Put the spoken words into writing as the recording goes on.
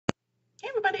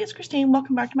everybody, it's Christine.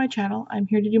 Welcome back to my channel. I'm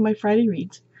here to do my Friday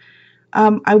reads.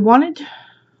 I wanted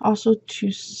also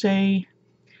to say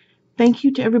thank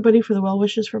you to everybody for the well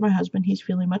wishes for my husband. He's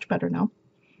feeling much better now.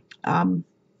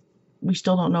 We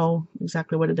still don't know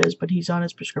exactly what it is, but he's on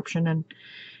his prescription and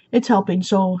it's helping,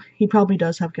 so he probably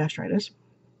does have gastritis.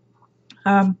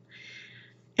 And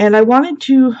I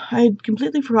had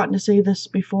completely forgotten to say this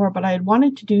before, but I had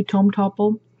wanted to do Tome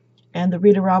Topple and the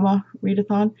Readorama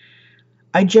Readathon.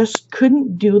 I just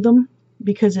couldn't do them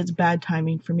because it's bad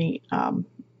timing for me.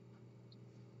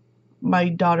 My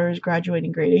daughter is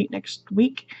graduating grade 8 next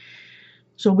week,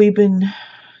 so we've been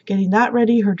getting that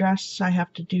ready. Her dress, I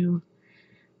have to do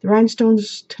the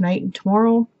rhinestones tonight and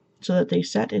tomorrow so that they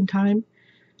set in time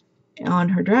on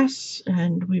her dress,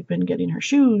 and we've been getting her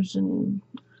shoes and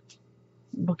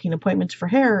booking appointments for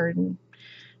hair and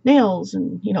nails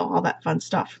and all that fun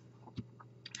stuff.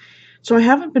 So I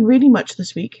haven't been reading much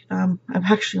this week. I've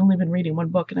actually only been reading one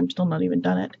book and I'm still not even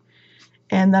done it,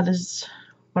 and that is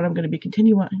what I'm going to be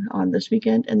continuing on this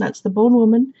weekend, and that's The Bone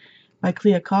Woman by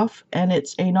Clea Koff, and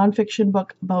it's a nonfiction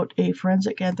book about a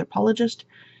forensic anthropologist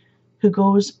who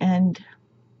goes and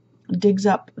digs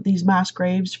up these mass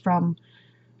graves from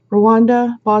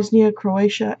Rwanda, Bosnia,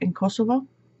 Croatia, and Kosovo.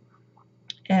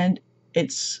 And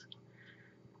it's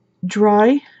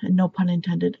dry, and no pun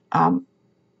intended.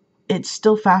 It's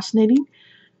still fascinating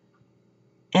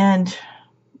and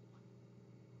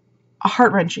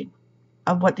heart-wrenching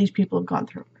of what these people have gone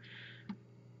through.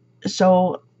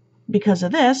 So because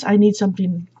of this, I need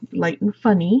something light and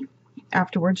funny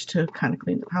afterwards to kind of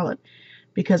clean the palate,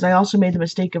 because I also made the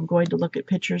mistake of going to look at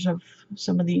pictures of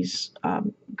some of these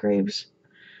graves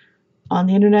on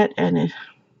the internet, and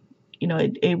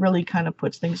it really kind of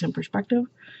puts things in perspective.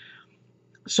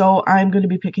 So I'm going to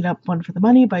be picking up One for the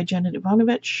Money by Janet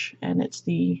Ivanovich, and it's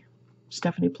the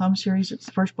Stephanie Plum series. It's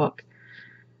the first book,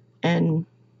 and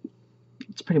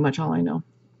it's pretty much all I know.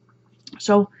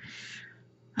 So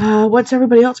what's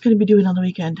everybody else going to be doing on the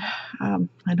weekend? I know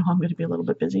I'm going to be a little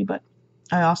bit busy, but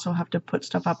I also have to put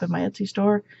stuff up in my Etsy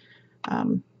store.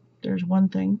 There's one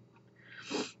thing.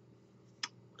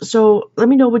 So let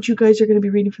me know what you guys are going to be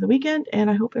reading for the weekend,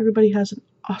 and I hope everybody has an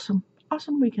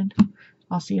awesome weekend.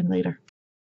 I'll see you later.